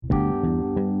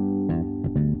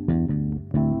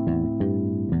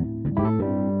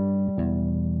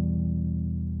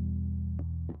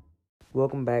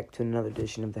welcome back to another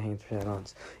edition of the Hansford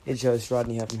Head-Ons. It's your host,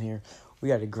 Rodney Huffman here. We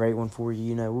got a great one for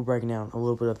you. We're breaking down a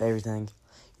little bit of everything.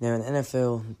 In the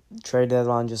NFL, trade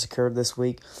deadline just occurred this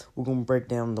week. We're going to break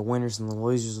down the winners and the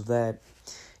losers of that.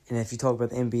 And if you talk about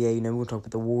the NBA, we're going to talk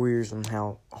about the Warriors and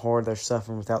how hard they're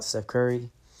suffering without Steph Curry.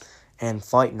 And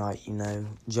fight night,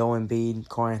 Joel Embiid,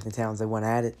 Karl-Anthony Towns, they went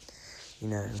at it.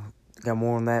 Got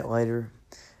more on that later.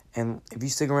 And if you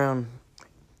stick around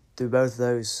through both of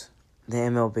those, the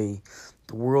MLB,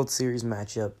 the World Series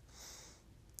matchup,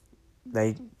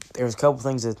 there's a couple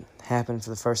things that happened for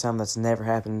the first time that's never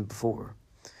happened before.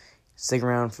 Stick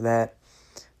around for that.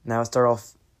 Now let's start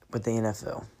off with the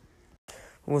NFL.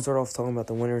 We're going to start off talking about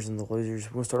the winners and the losers.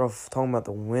 We're going to start off talking about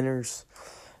the winners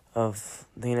of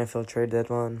the NFL trade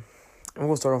deadline. And we're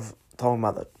going to start off talking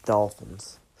about the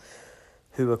Dolphins,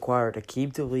 who acquired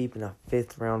Aqib Talib and a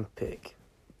 5th-round pick.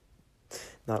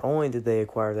 Not only did they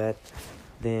acquire that,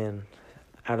 then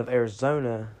out of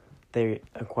Arizona, they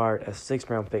acquired a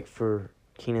 6th-round pick for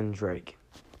Kenyon Drake.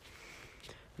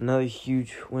 Another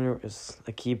huge winner is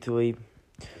Aqib Talib,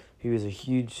 who is a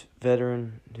huge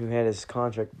veteran who had his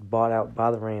contract bought out by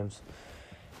the Rams.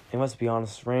 And let's be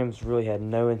honest, Rams really had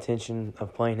no intention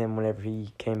of playing him whenever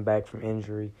he came back from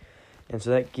injury. And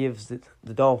so that gives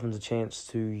the Dolphins a chance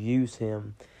to use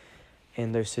him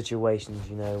in those situations,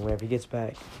 whenever he gets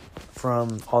back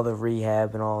from all the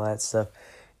rehab and all that stuff.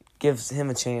 Gives him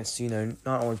a chance to,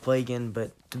 not only play again,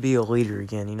 but to be a leader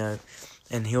again,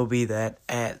 and he'll be that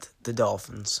at the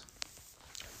Dolphins.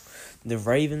 The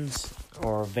Ravens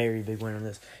are a very big winner in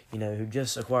this, who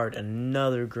just acquired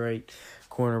another great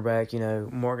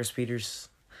cornerback, Marcus Peters.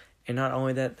 And not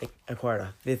only that, they acquired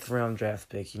a 5th-round draft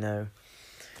pick, Talking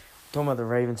about the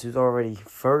Ravens, who's already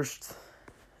first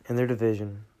in their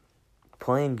division,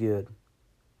 playing good.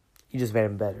 You just made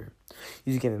him better.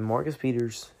 You just gave him Marcus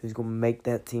Peters, who's going to make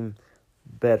that team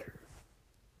better.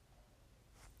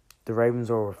 The Ravens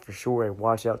are for sure a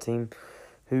watch-out team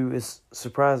who is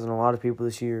surprising a lot of people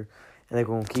this year, and they're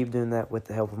going to keep doing that with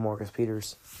the help of Marcus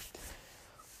Peters.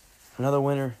 Another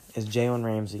winner is Jalen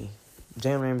Ramsey.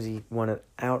 Jalen Ramsey won it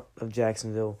out of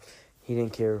Jacksonville. He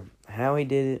didn't care how he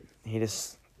did it. He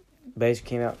just basically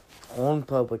came out on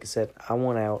public and said, I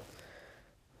want out.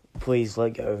 Please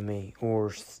let go of me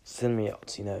or send me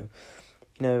else,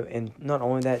 And not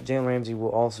only that, Jalen Ramsey will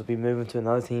also be moving to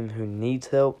another team who needs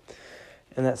help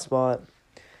in that spot.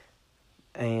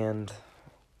 And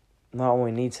not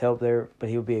only needs help there, but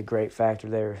he'll be a great factor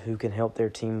there who can help their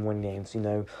team win games.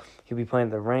 He'll be playing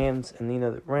the Rams, and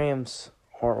the Rams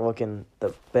aren't looking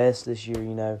the best this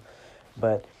year,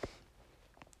 but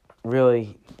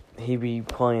really he'll be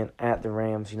playing at the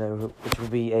Rams, which will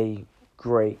be a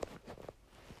great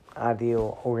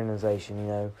ideal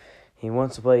organization, He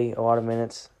wants to play a lot of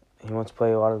minutes. He wants to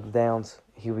play a lot of the downs.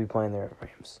 He'll be playing there at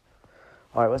Rams.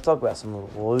 All right, let's talk about some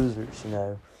of the losers,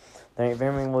 There ain't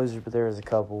very many losers, but there is a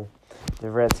couple. The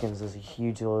Redskins is a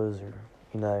huge loser,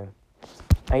 I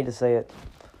hate to say it,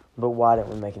 but why didn't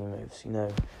we make any moves,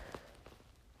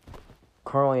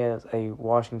 Currently, as a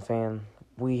Washington fan,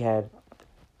 we had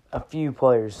a few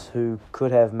players who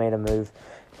could have made a move,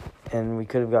 and we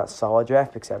could have got solid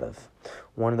draft picks out of.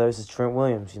 One of those is Trent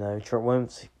Williams. Trent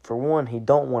Williams, for one, he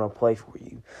don't want to play for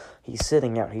you. He's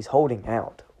sitting out. He's holding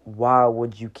out. Why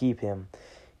would you keep him?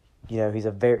 He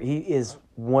is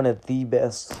one of the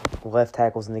best left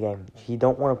tackles in the game. He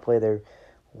don't want to play there.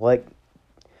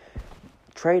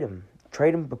 Trade him.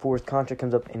 Trade him before his contract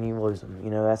comes up and you lose him.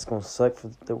 That's going to suck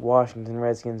for the Washington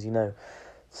Redskins,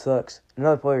 Sucks.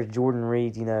 Another player is Jordan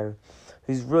Reed,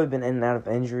 who's really been in and out of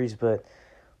injuries, but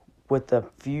with the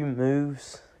few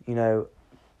moves,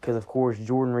 because, of course,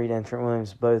 Jordan Reed and Trent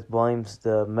Williams both blames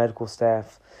the medical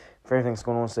staff for everything that's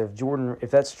going on. So if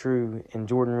that's true and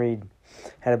Jordan Reed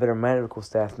had a better medical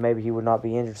staff, maybe he would not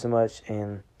be injured so much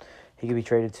and he could be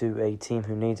traded to a team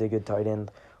who needs a good tight end,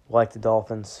 like the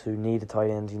Dolphins, who need a tight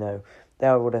end,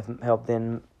 That would have helped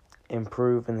them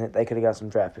improve, and that they could have got some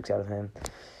draft picks out of him.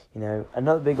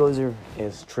 Another big loser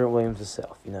is Trent Williams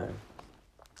himself,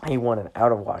 He wanted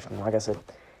out of Washington. Like I said,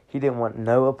 he didn't want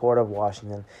no part of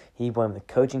Washington. He blamed the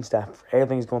coaching staff for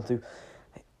everything he's going through.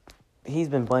 He's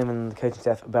been blaming the coaching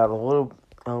staff about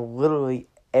literally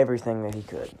everything that he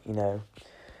could,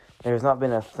 There's not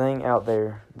been a thing out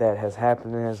there that has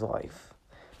happened in his life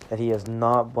that he has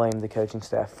not blamed the coaching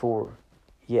staff for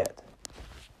yet.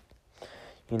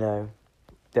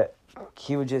 That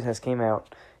he legit has came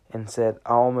out and said,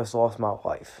 I almost lost my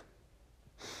life.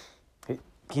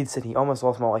 He said he almost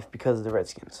lost my life because of the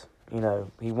Redskins.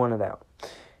 He wanted out.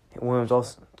 Williams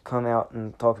also come out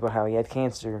and talked about how he had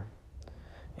cancer,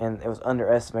 and it was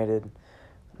underestimated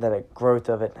that a growth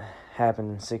of it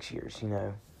happened in 6 years,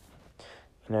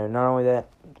 Not only that,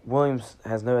 Williams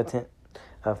has no intent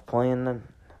of playing.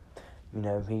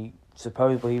 He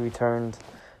supposedly returned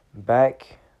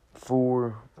back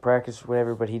for practice or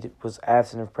whatever, but he was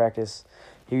absent of practice.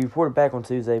 He reported back on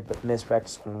Tuesday, but missed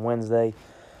practice on Wednesday.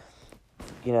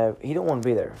 He don't want to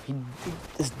be there. He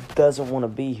just doesn't want to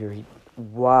be here.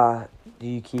 Why do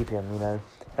you keep him,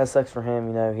 That sucks for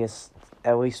him, He has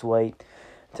at least wait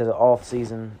to the off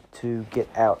season to get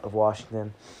out of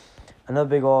Washington. Another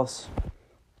big loss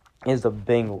is the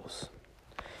Bengals.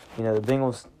 The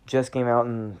Bengals just came out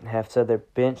and have said they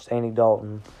benched Andy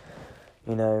Dalton.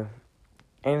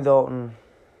 Andy Dalton,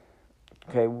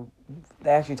 okay, they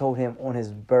actually told him on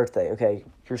his birthday, okay,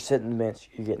 you're sitting the bench,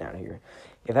 you're getting out of here.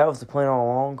 If that was the plan all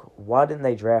along, why didn't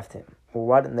they draft him? Or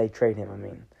why didn't they trade him,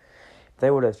 If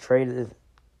they would have traded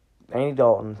Andy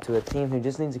Dalton to a team who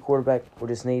just needs a quarterback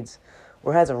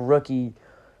or has a rookie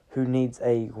who needs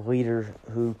a leader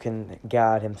who can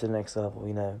guide him to the next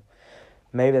level,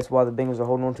 Maybe that's why the Bengals are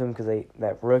holding on to him, because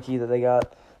that rookie that they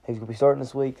got, he's going to be starting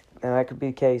this week, and that could be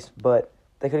the case, but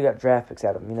they could have got draft picks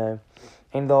out of him,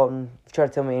 Andy Dalton, if you try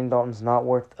to tell me Andy Dalton's not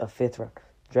worth a 5th-round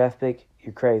draft pick,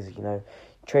 you're crazy,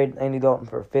 Trade Andy Dalton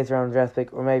for a 5th-round draft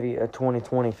pick, or maybe a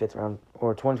 2020 5th-round,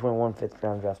 or a 2021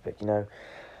 5th-round draft pick,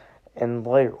 and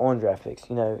later on draft picks.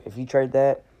 If you trade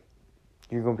that,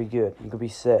 you're going to be good. You're going to be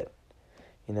set.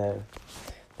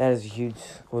 That is a huge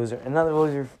loser. Another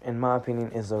loser, in my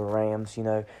opinion, is the Rams, And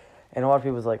a lot of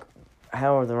people's like,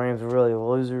 how are the Rams really a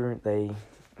loser? They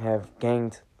have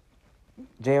gained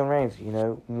Jalen Ramsey,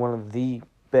 one of the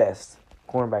best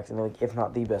cornerbacks in the league, if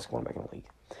not the best cornerback in the league.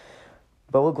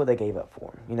 But look what they gave up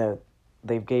for him.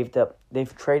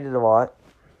 They've traded a lot,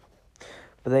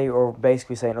 but they are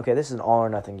basically saying, okay, this is an all or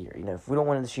nothing year. If we don't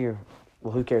win it this year,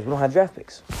 well, who cares? We don't have draft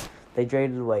picks. They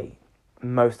traded away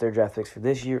most of their draft picks for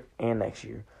this year and next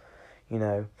year,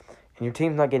 and your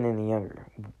team's not getting any younger.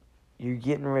 You're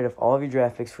getting rid of all of your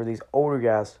draft picks for these older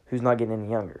guys who's not getting any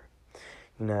younger.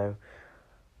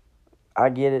 I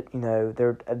get it.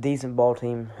 They're a decent ball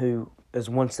team who is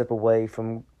one step away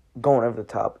from going over the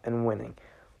top and winning.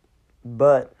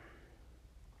 But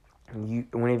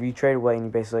whenever you trade away and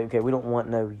you basically, okay, we don't want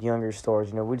no younger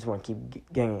stars, we just want to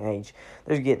keep gaining age.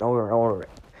 They're just getting older and older,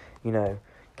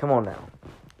 Come on now.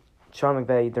 Sean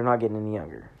McVay, they're not getting any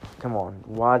younger. Come on.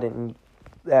 Why didn't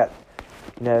that?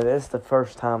 That's the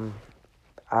first time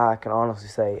I can honestly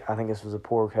say I think this was a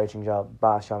poor coaching job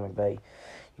by Sean McVay.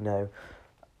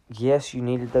 Yes, you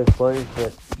needed those players,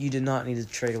 but you did not need to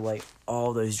trade away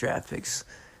all those draft picks.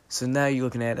 So now you're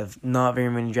looking at not very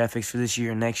many draft picks for this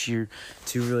year and next year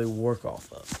to really work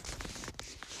off of.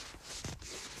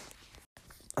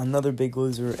 Another big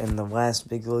loser, and the last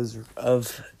big loser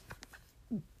of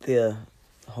the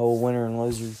whole winner and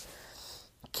loser,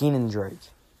 Keenan Drake.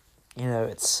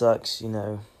 It sucks,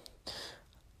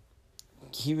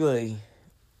 He really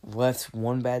left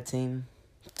one bad team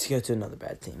to go to another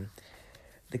bad team.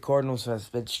 The Cardinals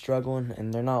have been struggling,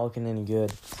 and they're not looking any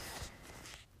good.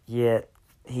 Yet,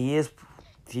 he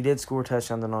did score a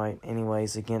touchdown tonight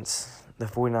anyways against the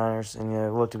 49ers, and,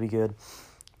 it looked to be good.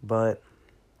 But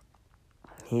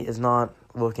he is not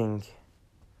looking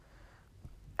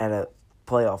at a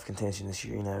playoff contention this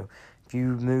year, If you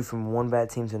move from one bad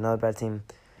team to another bad team,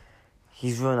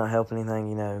 he's really not helping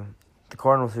anything, The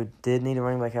Cardinals, who did need a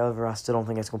running back, however, I still don't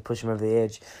think it's going to push him over the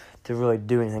edge to really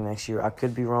do anything next year. I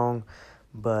could be wrong,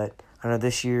 but I know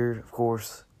this year, of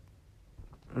course,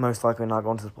 most likely not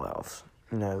going to the playoffs.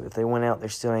 If they went out, they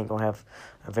still ain't going to have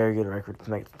a very good record to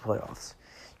make the playoffs,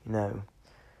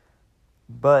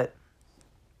 But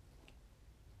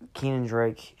Keenan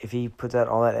Drake, if he puts out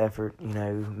all that effort,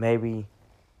 maybe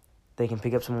they can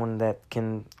pick up someone that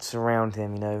can surround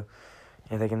him,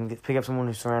 If they can pick up someone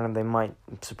who's surrounded him, they might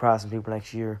surprise some people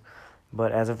next year.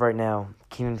 But as of right now,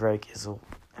 Keenan Drake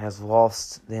has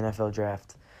lost the NFL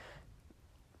draft,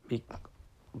 the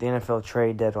NFL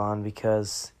trade deadline,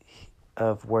 because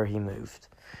of where he moved.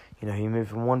 He moved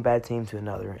from one bad team to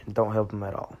another and don't help him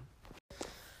at all.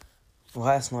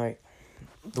 Last night,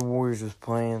 the Warriors was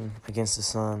playing against the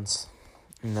Suns,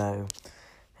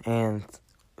 and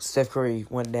Steph Curry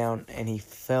went down and he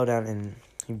fell down and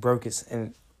he broke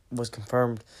and was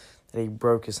confirmed that he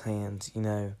broke his hands,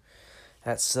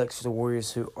 That sucks for the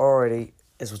Warriors, who already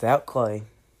is without Clay.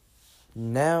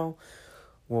 Now,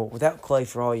 without Clay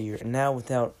for all year, and now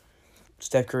without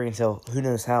Steph Curry until who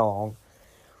knows how long.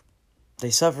 They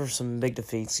suffer some big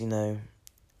defeats,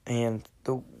 And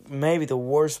maybe the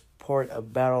worst part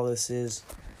about all this is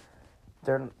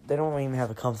they don't even have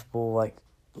a comfortable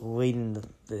leading the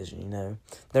division.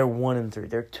 They're 1-3.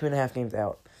 They're 2.5 games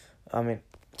out.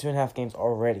 2.5 games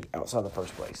already outside the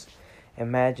first place.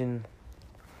 Imagine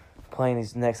playing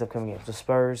these next upcoming games. The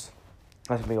Spurs,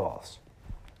 that's going to be a loss.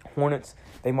 Hornets,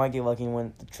 they might get lucky and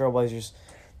win. The Trailblazers,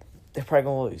 they're probably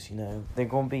going to lose, you know. They're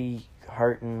going to be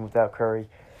hurting without Curry.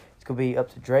 It's going to be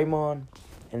up to Draymond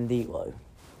and D'Lo.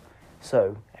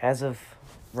 So, as of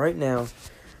right now,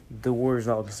 the Warriors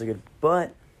not looking so good.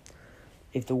 But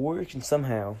if the Warriors can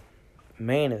somehow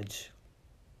manage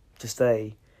to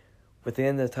stay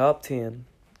within the top 10,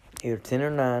 either 10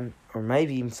 or 9, or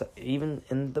maybe even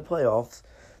in the playoffs,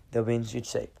 they'll be in good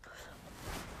shape.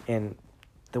 And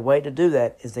the way to do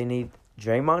that is they need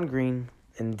Draymond Green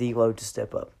and D'Lo to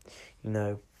step up. You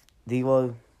know,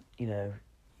 D'Lo, you know,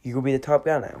 you're going to be the top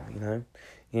guy now, you know.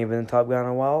 You ain't been the top guy in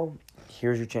a while.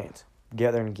 Here's your chance. Get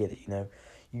out there and get it, you know.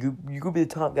 You could be the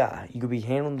top guy. You could be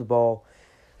handling the ball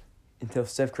until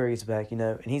Steph Curry gets back, you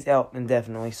know. And he's out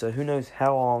indefinitely, so who knows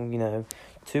how long, you know.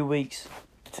 2 weeks,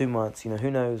 2 months, you know,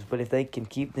 who knows. But if they can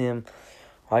keep them,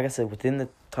 like I said, within the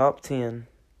top 10,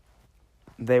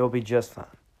 they will be just fine.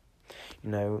 You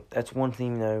know, that's one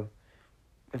thing, you know.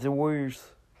 If the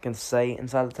Warriors can stay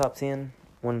inside the top 10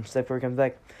 when Steph Curry comes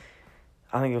back,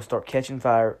 I think he'll start catching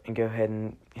fire and go ahead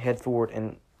and head forward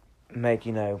and make,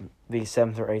 you know, be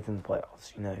 7th or 8th in the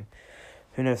playoffs, you know.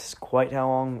 Who knows quite how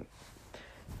long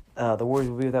the Warriors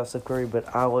will be without Steph Curry,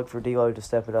 but I look for D'Lo to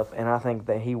step it up, and I think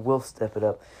that he will step it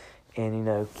up and, you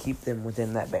know, keep them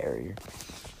within that barrier.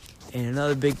 And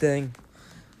another big thing,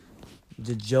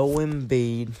 the Joel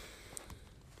Embiid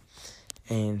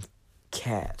and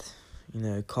Cat, you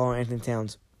know, Karl Anthony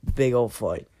Towns, big old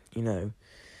fight, you know.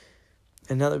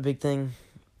 Another big thing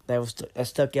that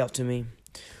stuck out to me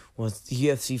was the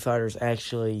UFC fighters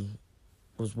actually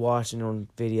was watching on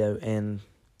video and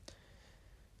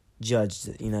judged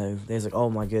it, you know. They was like, oh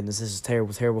my goodness, this is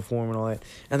terrible form and all that.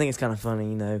 I think it's kind of funny,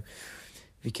 you know,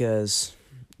 because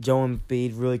Joel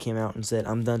Embiid really came out and said,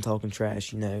 I'm done talking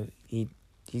trash, you know.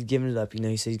 He's giving it up, you know.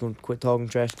 He said he's going to quit talking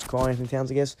trash to Karl Anthony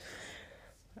Towns, I guess.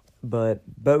 But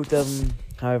both of them,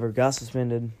 however, got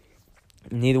suspended.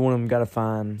 Neither one of them got a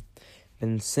fine.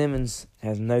 Ben Simmons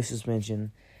has no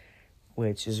suspension,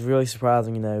 which is really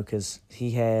surprising, you know, because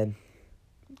he had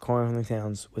Karl Anthony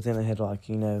Towns within a headlock,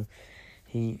 you know.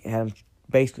 He had him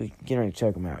basically getting ready to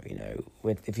choke him out, you know,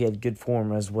 if he had good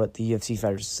form, as what the UFC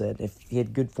fighters said. If he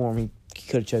had good form, he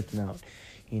could have choked him out,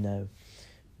 you know.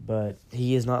 But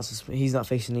he's not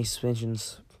facing any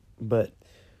suspensions. But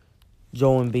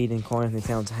Joel Embiid and Karl Anthony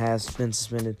Towns has been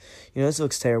suspended. You know, this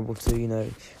looks terrible, too, you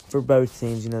know, for both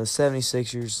teams. You know, the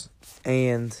 76ers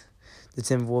and the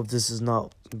Timberwolves, this is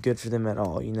not good for them at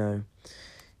all, you know.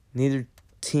 Neither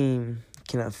team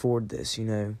can afford this, you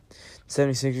know. The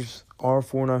 76ers are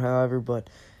 4-0, however, but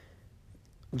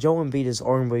Joel Embiid is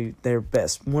arguably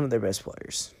one of their best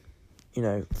players. You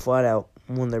know, flat out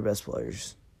one of their best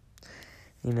players.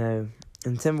 You know,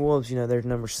 and Timberwolves, you know, they're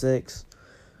number 6.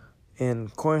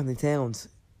 And Karl Anthony Towns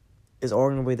is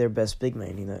arguably their best big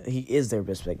man. You know, he is their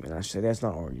best big man, I should say. That's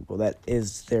not arguable. That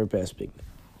is their best big man.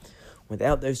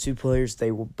 Without those two players,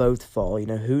 they will both fall. You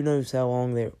know, who knows how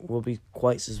long they will be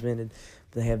quite suspended.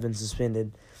 They have been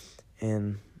suspended.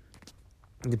 And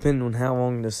depending on how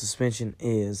long the suspension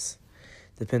is,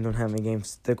 depends on how many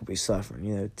games they will be suffering.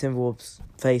 You know, Timberwolves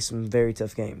face some very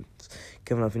tough games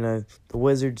coming up. You know, the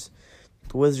Wizards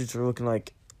are looking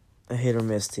like a hit or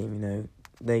miss team. You know,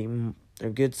 they're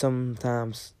good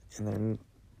sometimes and they're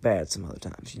bad some other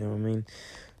times. You know what I mean?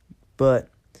 But,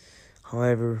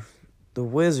 however, the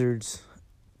Wizards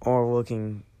are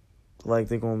looking like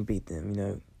they're going to beat them. You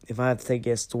know, if I had to take a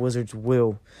guess, the Wizards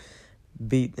will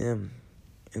beat them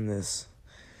in this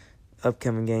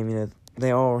upcoming game. You know,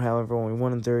 they are, however, only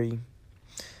 1-3,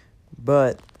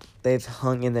 but they've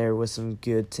hung in there with some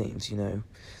good teams. You know,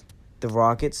 the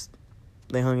Rockets,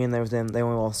 they hung in there with them. They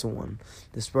only lost 1.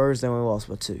 The Spurs, they only lost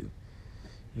by 2.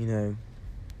 You know,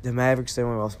 the Mavericks, they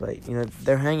only lost by 8. You know,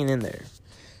 they're hanging in there.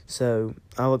 So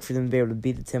I look for them to be able to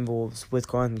beat the Timberwolves with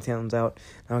Karl Anthony Towns out.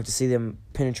 I like to see them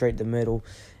penetrate the middle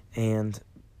and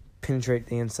penetrate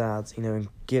the insides, you know, and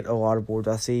get a lot of boards.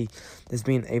 I see this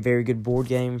being a very good board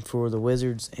game for the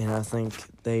Wizards, and I think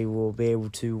they will be able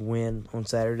to win on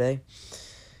Saturday.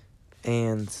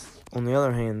 And on the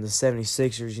other hand, the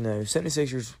 76ers, you know,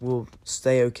 76ers will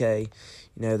stay okay.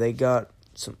 You know, they got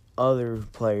some other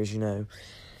players, you know,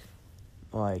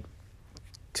 like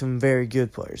some very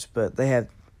good players, but they have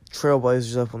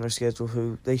Trailblazers up on their schedule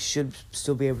who they should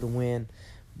still be able to win,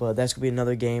 but that's going to be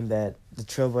another game that the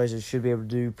Trailblazers should be able to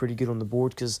do pretty good on the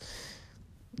board because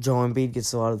Joel Embiid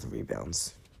gets a lot of the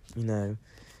rebounds, you know,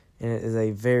 and it is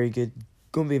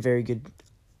going to be a very good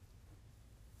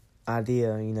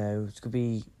idea, you know. It's going to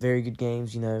be very good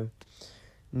games, you know.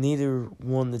 Neither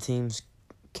one of the teams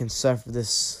can suffer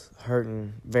this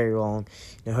hurting very long.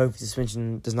 Hopefully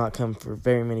suspension does not come for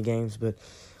very many games, but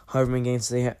however many games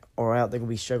they are out, they're going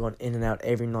to be struggling in and out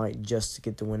every night just to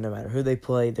get the win. No matter who they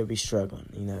play, they'll be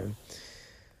struggling,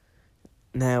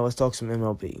 Now, let's talk some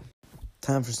MLB.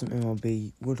 Time for some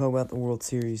MLB. We'll talk about the World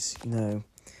Series.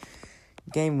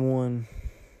 Game 1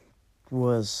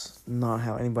 was not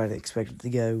how anybody expected it to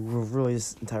go. Really,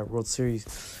 this entire World Series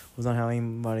was not how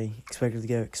anybody expected it to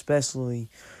go, especially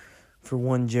for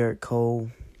one Jarrett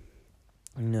Cole.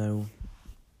 Game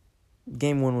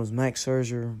 1 was Max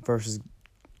Scherzer versus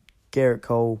Garrett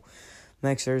Cole.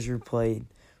 Max Scherzer played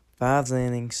 5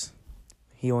 innings.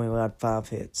 He only allowed 5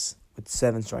 hits with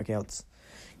 7 strikeouts.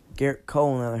 Garrett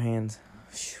Cole, on the other hand,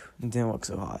 didn't look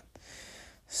so hot.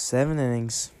 7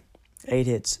 innings, 8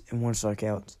 hits, and 1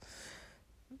 strikeout.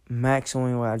 Max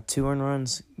only allowed 2 earned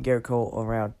runs. Garrett Cole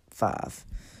allowed 5.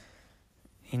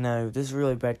 This is a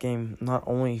really bad game, not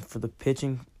only for the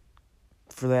pitching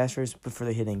for the Astros, but for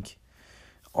the hitting.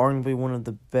 Arguably one of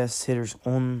the best hitters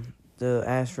on the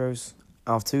Astros,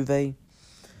 Altuve,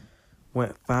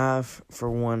 went 5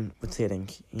 for 1 with hitting.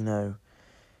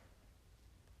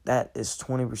 That is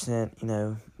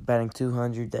 20%, batting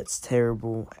 200. That's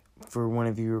terrible for one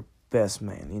of your best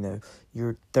men,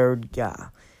 your third guy.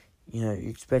 You're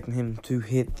expecting him to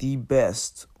hit the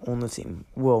best on the team.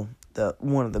 Well,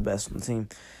 one of the best on the team.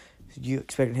 You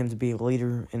expected him to be a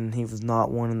leader, and he was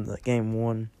not one in the game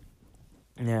 1.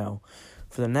 Now,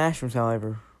 for the Nationals,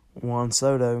 however, Juan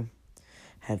Soto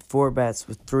had 4 bats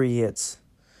with 3 hits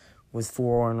with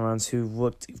 4 earned runs, who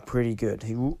looked pretty good.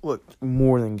 He looked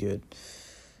more than good.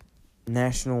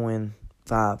 National win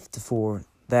 5-4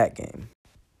 that game.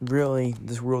 Really,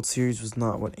 this World Series was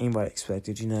not what anybody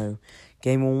expected,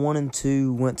 Game 1 and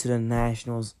 2 went to the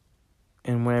Nationals,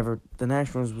 and whenever the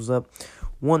Nationals was up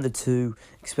 1-2,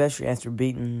 especially after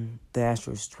beating the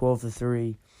Astros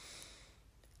 12-3,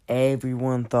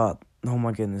 everyone thought, oh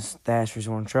my goodness, the Astros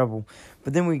are in trouble.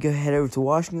 But then we go head over to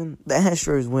Washington, the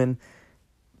Astros win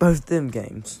both them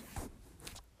games.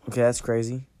 Okay, that's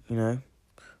crazy, All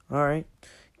right.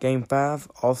 Game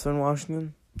 5, also in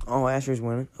Washington. All Astros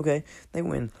winning. Okay, they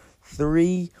win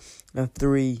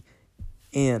 3-3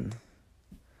 in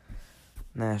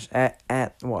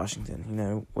at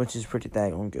Washington, which is pretty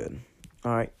daggone good.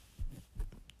 All right.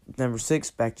 Number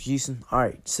 6, back to Houston. All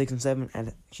right, 6 and 7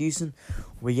 at Houston.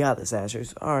 We got this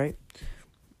Astros. All right.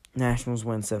 Nationals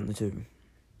win 7-2.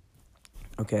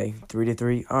 Okay,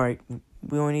 3-3. All right,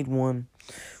 we only need 1.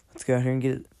 Let's go out here and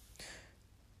get it.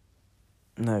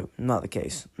 No, not the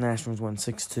case. Nationals won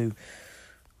 6-2.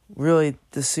 Really,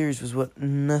 this series was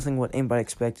nothing what anybody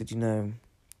expected,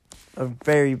 A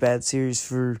very bad series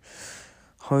for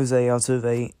Jose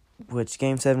Altuve, which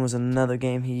Game 7 was another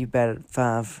game. He batted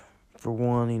 5 for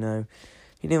 1,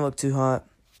 He didn't look too hot.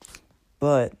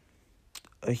 But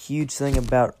a huge thing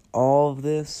about all of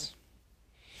this,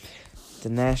 the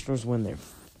Nationals win their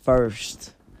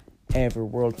first ever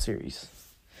World Series.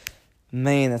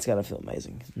 Man, that's got to feel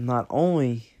amazing. Not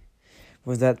only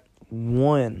was that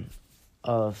one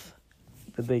of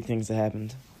the big things that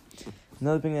happened,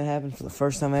 another thing that happened for the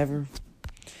first time ever,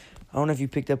 I don't know if you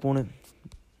picked up on it,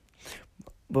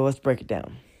 but let's break it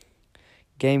down.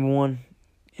 Game 1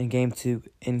 and Game 2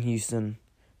 in Houston,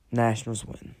 Nationals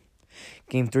win.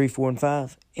 Game 3, 4, and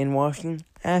 5 in Washington,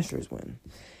 Astros win.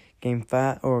 Game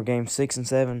 6 and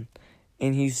 7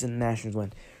 in Houston, Nationals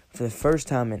win. For the first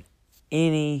time in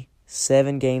any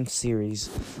 7-game series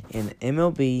in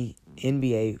MLB,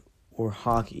 NBA, or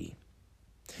hockey.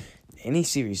 Any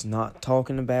series, not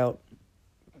talking about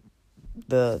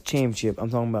the championship. I'm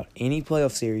talking about any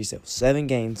playoff series that was 7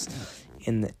 games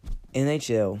in the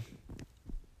NHL,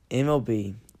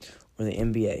 MLB, or the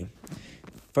NBA.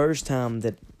 First time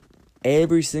that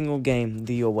every single game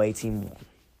the away team won.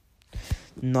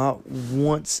 Not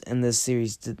once in this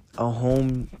series did a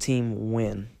home team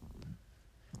win.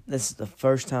 This is the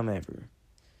first time ever.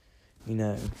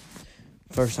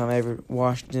 First time ever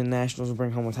Washington Nationals will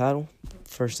bring home a title.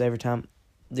 First ever time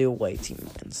the away team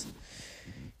wins.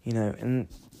 And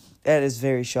that is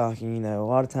very shocking. A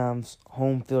lot of times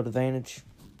home field advantage,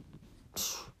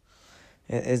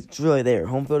 it's really there.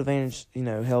 Home field advantage,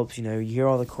 helps. You hear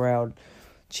all the crowd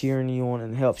cheering you on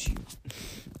and it helps you.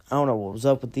 I don't know what was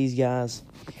up with these guys.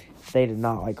 They did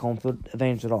not like home field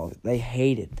advantage at all. They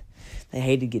hated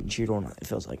getting cheered on. It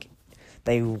feels like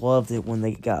they loved it when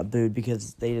they got booed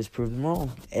because they just proved them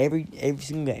wrong. Every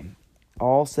single game,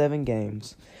 all 7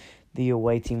 games, the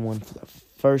away team won for the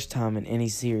first time in any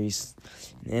series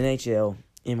in NHL,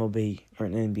 MLB, or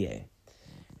in NBA.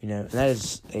 And that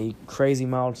is a crazy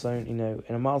milestone. And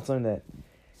a milestone that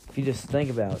if you just think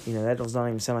about it, that does not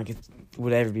even sound like it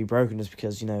would ever be broken, just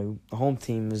because, the home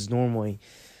team is normally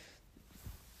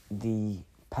the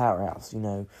powerhouse,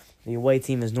 The away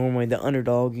team is normally the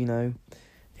underdog,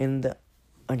 and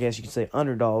I guess you could say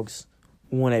underdogs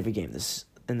won every game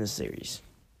in this series.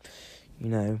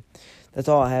 That's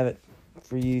all I have it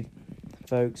for you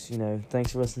folks.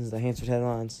 Thanks for listening to the Hansford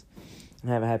Headlines,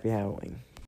 and have a happy Halloween.